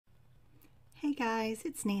guys,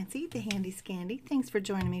 it's Nancy, the Handy Scandy. Thanks for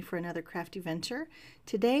joining me for another crafty venture.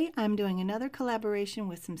 Today I'm doing another collaboration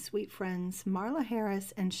with some sweet friends, Marla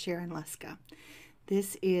Harris and Sharon Luska.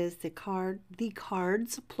 This is the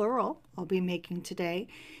cards, plural, I'll be making today.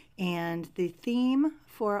 And the theme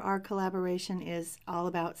for our collaboration is all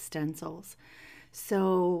about stencils.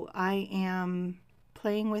 So I am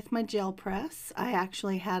playing with my gel press. I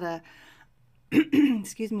actually had a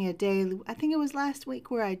excuse me, a day, I think it was last week,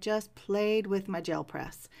 where I just played with my gel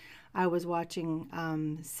press. I was watching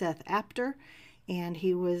Seth Apter, and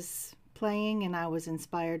he was playing, and I was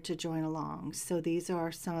inspired to join along. So these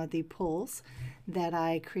are some of the pulls that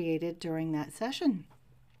I created during that session.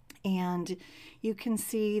 And you can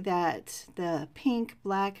see that the pink,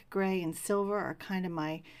 black, gray, and silver are kind of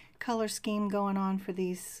my color scheme going on for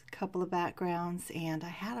these couple of backgrounds, and I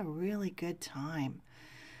had a really good time.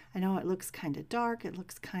 I know it looks kind of dark, it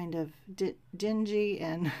looks kind of dingy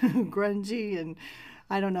and grungy, and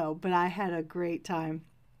I don't know, but I had a great time.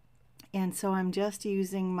 And so I'm just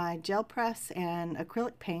using my gel press and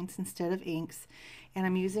acrylic paints instead of inks, and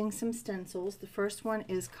I'm using some stencils. The first one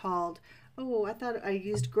is called, I thought I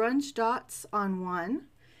used grunge dots on one.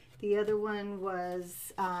 The other one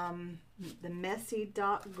was the messy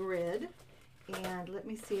dot grid, and let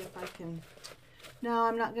me see if I can... No,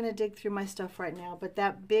 I'm not going to dig through my stuff right now, but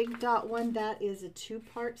that big dot one, that is a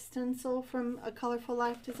two-part stencil from A Colorful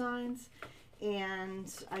Life Designs,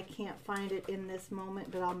 and I can't find it in this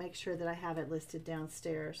moment, but I'll make sure that I have it listed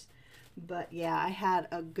downstairs. But yeah, I had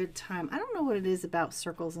a good time. I don't know what it is about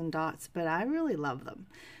circles and dots, but I really love them.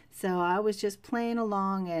 So I was just playing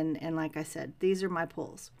along, and like I said, these are my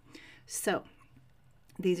pulls. So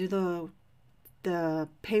these are the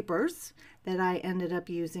papers that I ended up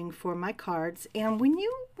using for my cards. And when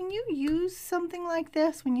you use something like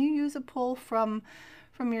this, when you use a pull from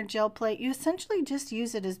your gel plate, you essentially just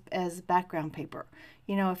use it as background paper.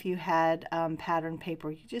 You know, if you had pattern paper,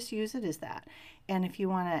 you just use it as that. And if you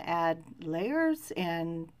want to add layers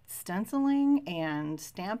and stenciling and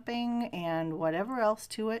stamping and whatever else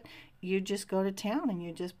to it, you just go to town and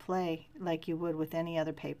you just play like you would with any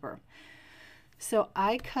other paper. So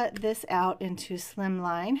I cut this out into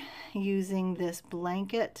slimline using this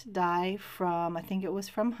blanket die from, I think it was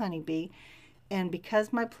from Honeybee. And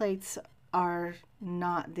because my plates are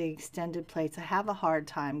not the extended plates, I have a hard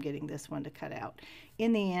time getting this one to cut out.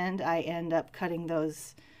 In the end, I end up cutting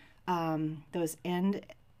those end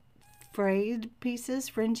frayed pieces,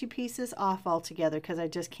 fringy pieces off altogether because I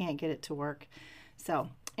just can't get it to work. So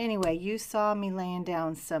anyway, you saw me laying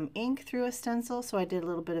down some ink through a stencil, so I did a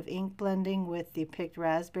little bit of ink blending with the picked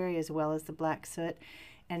raspberry as well as the black soot.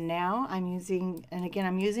 And now I'm using, and again,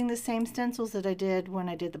 I'm using the same stencils that I did when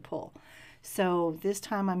I did the pull. So this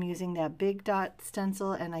time I'm using that big dot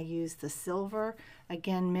stencil, and I use the silver,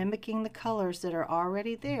 again mimicking the colors that are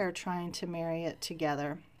already there, trying to marry it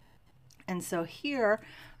together. And so here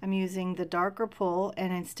I'm using the darker pull,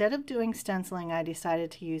 and instead of doing stenciling, I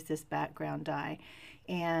decided to use this background die.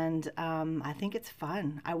 And I think it's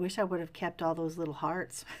fun. I wish I would have kept all those little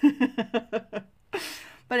hearts.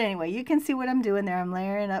 But anyway, you can see what I'm doing there. I'm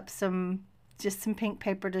layering up just some pink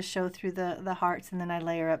paper to show through the hearts, and then I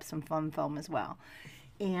layer up some foam foam as well.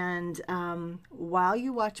 And while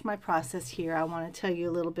you watch my process here, I want to tell you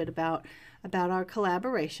a little bit about our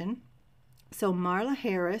collaboration. So Marla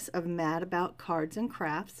Harris of Mad About Cards and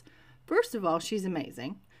Crafts, first of all, she's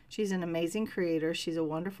amazing. She's an amazing creator. She's a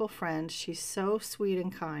wonderful friend. She's so sweet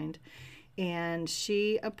and kind. And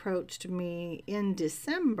she approached me in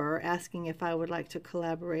December asking if I would like to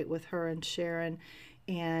collaborate with her and Sharon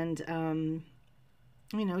and,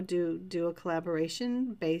 you know, do a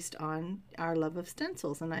collaboration based on our love of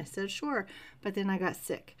stencils. And I said, sure. But then I got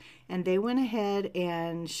sick. And they went ahead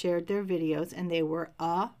and shared their videos, and they were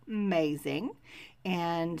amazing.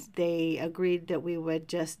 And they agreed that we would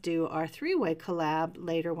just do our three-way collab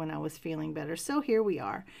later when I was feeling better. So here we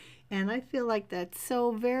are. And I feel like that's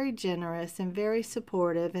so very generous and very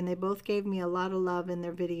supportive. And they both gave me a lot of love in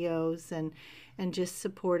their videos and just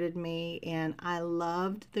supported me. And I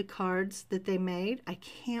loved the cards that they made. I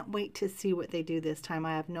can't wait to see what they do this time.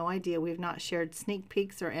 I have no idea. We've not shared sneak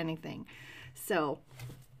peeks or anything. So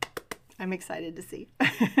I'm excited to see.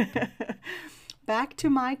 Back to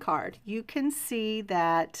my card, you can see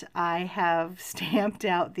that I have stamped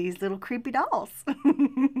out these little creepy dolls.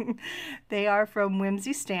 They are from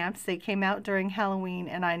Whimsy Stamps. They came out during Halloween,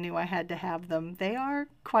 and I knew I had to have them. They are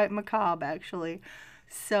quite macabre, actually.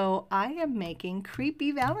 So I am making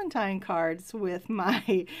creepy Valentine cards with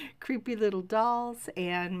my creepy little dolls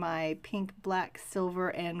and my pink, black, silver,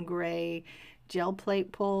 and gray gel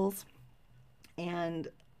plate pulls. And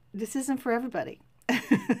this isn't for everybody.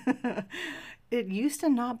 it used to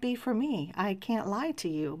not be for me. I can't lie to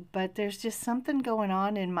you, but there's just something going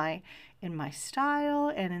on in my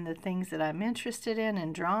style and in the things that I'm interested in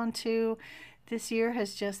and drawn to. This year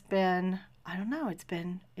has just been, I don't know, it's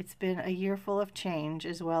been a year full of change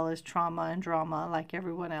as well as trauma and drama like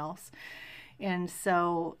everyone else. And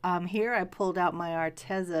so here I pulled out my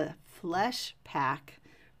Arteza Flesh pack,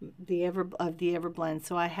 the Everblend.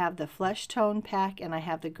 So I have the flesh tone pack and I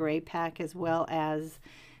have the gray pack as well as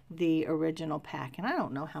the original pack. And I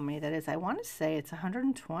don't know how many that is. I want to say it's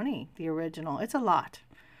 120, the original. It's a lot.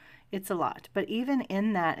 It's a lot. But even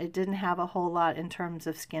in that, it didn't have a whole lot in terms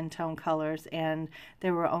of skin tone colors, and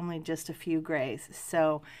there were only just a few grays.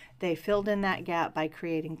 So they filled in that gap by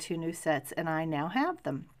creating 2 new sets, and I now have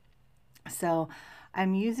them. So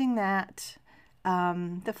I'm using that,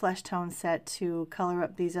 the flesh tone set, to color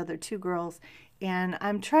up these other 2 girls. And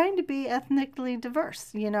I'm trying to be ethnically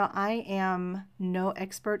diverse. You know, I am no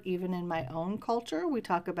expert even in my own culture. We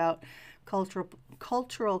talk about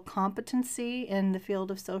cultural competency in the field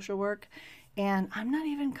of social work, and I'm not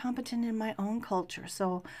even competent in my own culture.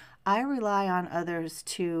 So I rely on others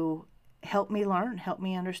to help me learn, help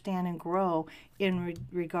me understand and grow in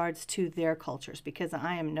regards to their cultures, because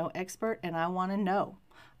I am no expert and I want to know.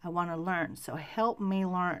 I want to learn. So help me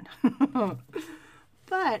learn.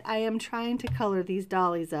 But I am trying to color these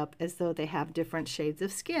dollies up as though they have different shades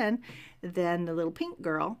of skin than the little pink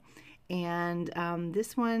girl. And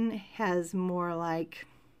this one has more like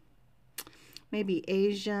maybe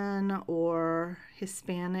Asian or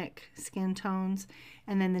Hispanic skin tones.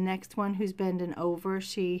 And then the next one, who's bending over,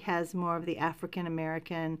 she has more of the African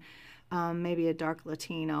American, maybe a dark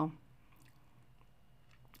Latino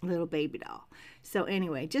little baby doll. So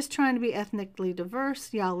anyway, just trying to be ethnically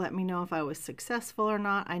diverse. Y'all let me know if I was successful or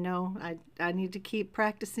not. I know I need to keep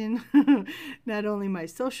practicing not only my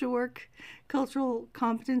social work cultural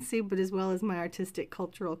competency, but as well as my artistic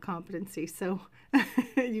cultural competency. So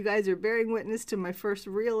you guys are bearing witness to my first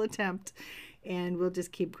real attempt, and we'll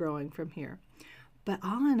just keep growing from here. But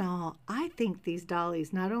all in all, I think these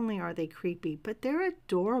dollies, not only are they creepy, but they're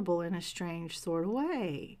adorable in a strange sort of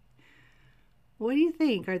way. What do you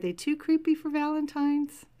think? Are they too creepy for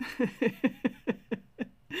Valentine's?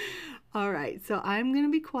 All right, so I'm going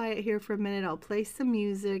to be quiet here for a minute. I'll play some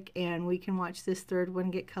music and we can watch this third one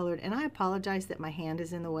get colored. And I apologize that my hand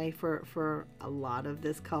is in the way for a lot of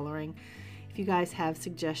this coloring. If you guys have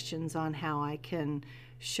suggestions on how I can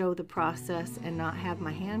show the process and not have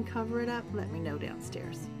my hand cover it up, let me know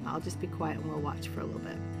downstairs. I'll just be quiet and we'll watch for a little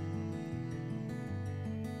bit.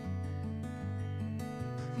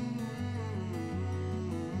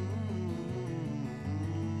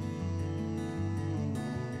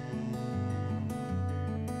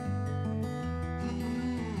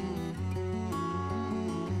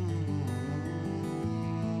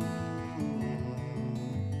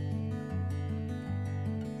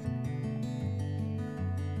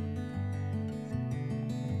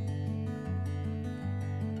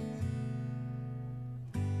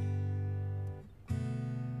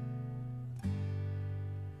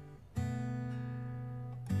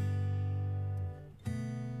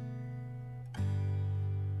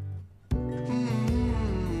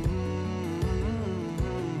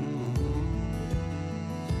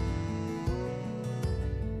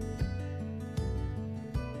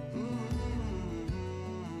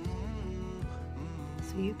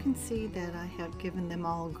 So you can see that I have given them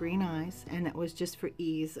all green eyes, and it was just for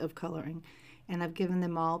ease of coloring. And I've given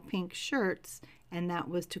them all pink shirts, and that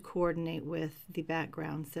was to coordinate with the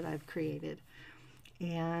backgrounds that I've created.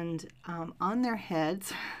 And on their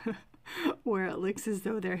heads, where it looks as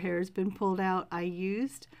though their hair has been pulled out, I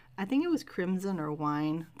used, I think it was crimson or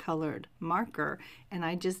wine colored marker, and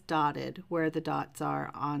I just dotted where the dots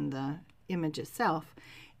are on the image itself.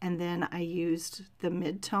 And then I used the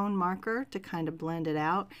mid-tone marker to kind of blend it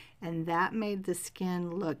out, and that made the skin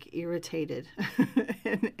look irritated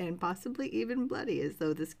and possibly even bloody, as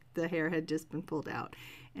though the hair had just been pulled out,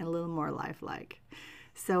 and a little more lifelike.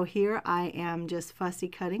 So here I am just fussy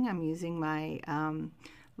cutting. I'm using my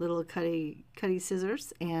little cutty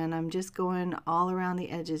scissors, and I'm just going all around the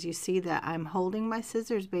edges. You see that I'm holding my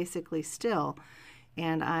scissors basically still,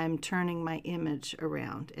 and I'm turning my image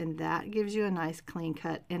around, and that gives you a nice clean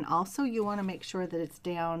cut. And also you want to make sure that it's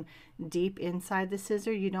down deep inside the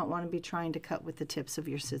scissor. You don't want to be trying to cut with the tips of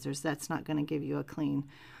your scissors. That's not going to give you a clean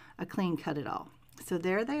cut at all. So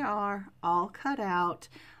there they are, all cut out.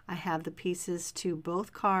 I have the pieces to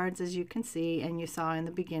both cards, as you can see, and you saw in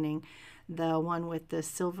the beginning, the one with the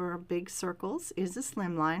silver big circles is a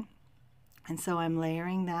slimline, and so I'm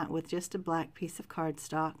layering that with just a black piece of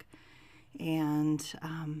cardstock. And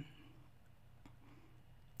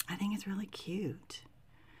I think it's really cute.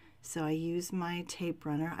 So I use my tape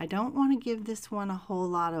runner. I don't want to give this one a whole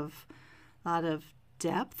lot of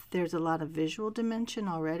depth. There's a lot of visual dimension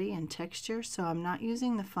already and texture, so I'm not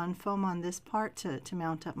using the fun foam on this part to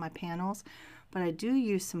mount up my panels, but I do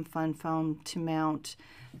use some fun foam to mount.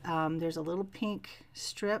 There's a little pink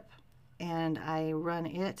strip, and I run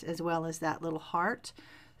it as well as that little heart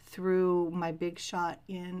through my Big Shot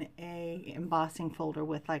in a embossing folder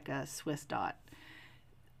with like a Swiss dot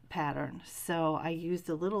pattern. So I use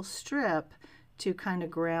the little strip to kind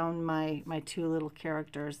of ground my two little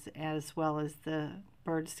characters, as well as the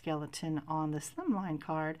bird skeleton on the slimline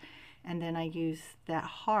card, and then I use that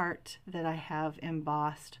heart that I have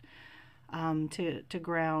embossed to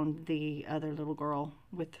ground the other little girl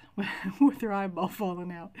with her eyeball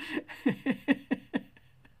falling out.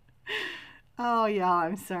 Oh y'all,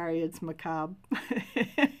 I'm sorry, it's macabre.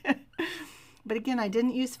 But again, I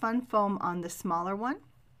didn't use fun foam on the smaller one.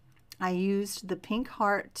 I used the pink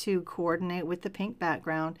heart to coordinate with the pink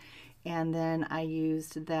background, and then I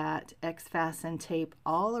used that X-Fasten tape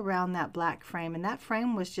all around that black frame, and that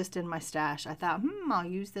frame was just in my stash. I thought, I'll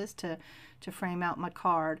use this to frame out my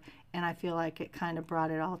card, and I feel like it kind of brought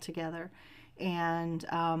it all together. And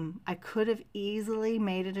I could have easily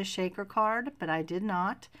made it a shaker card, but I did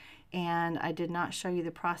not. And I did not show you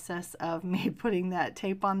the process of me putting that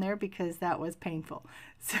tape on there because that was painful.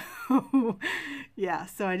 So yeah,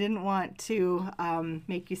 so I didn't want to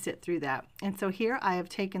make you sit through that. And so here I have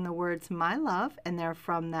taken the words My Love, and they're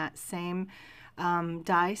from that same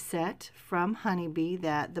die set from Honeybee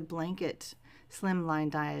that the blanket slimline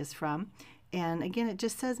die is from. And again, it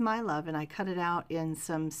just says My Love, and I cut it out in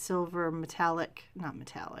some silver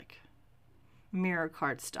mirror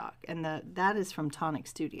cardstock, and that is from Tonic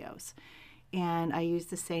Studios. And I use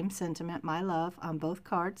the same sentiment, My Love, on both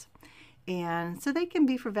cards. And so they can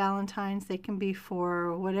be for Valentine's, they can be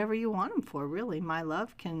for whatever you want them for, really. My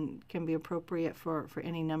Love can be appropriate for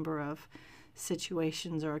any number of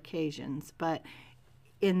situations or occasions. But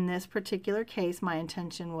in this particular case, my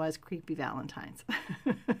intention was creepy Valentines.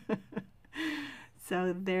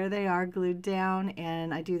 So there they are glued down,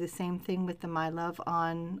 and I do the same thing with the My Love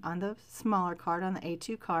on the smaller card, on the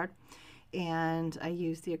A2 card, and I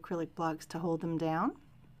use the acrylic blocks to hold them down,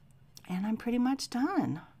 and I'm pretty much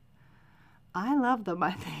done. I love them.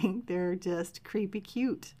 I think they're just creepy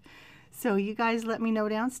cute. So you guys let me know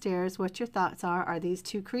downstairs what your thoughts are. Are these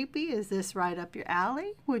too creepy? Is this right up your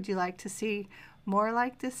alley? Would you like to see more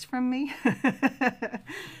like this from me?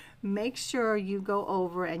 Make sure you go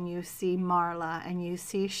over and you see Marla and you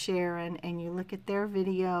see Sharon and you look at their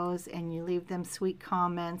videos and you leave them sweet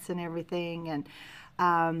comments and everything.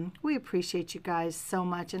 And we appreciate you guys so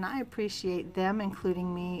much, and I appreciate them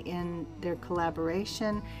including me in their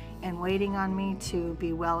collaboration and waiting on me to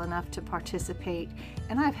be well enough to participate.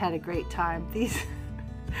 And I've had a great time.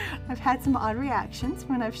 I've had some odd reactions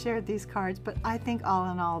when I've shared these cards, but I think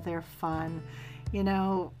all in all they're fun. You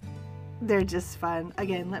know, they're just fun.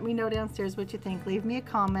 Again, let me know downstairs what you think. Leave me a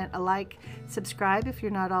comment, a like, subscribe if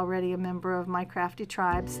you're not already a member of my crafty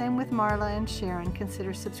tribe. Same with Marla and Sharon.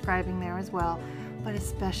 Consider subscribing there as well. But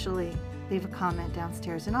especially leave a comment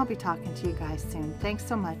downstairs, and I'll be talking to you guys soon. Thanks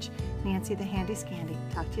so much. Nancy the Handy Scandy.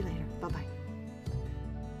 Talk to you later. Bye-bye.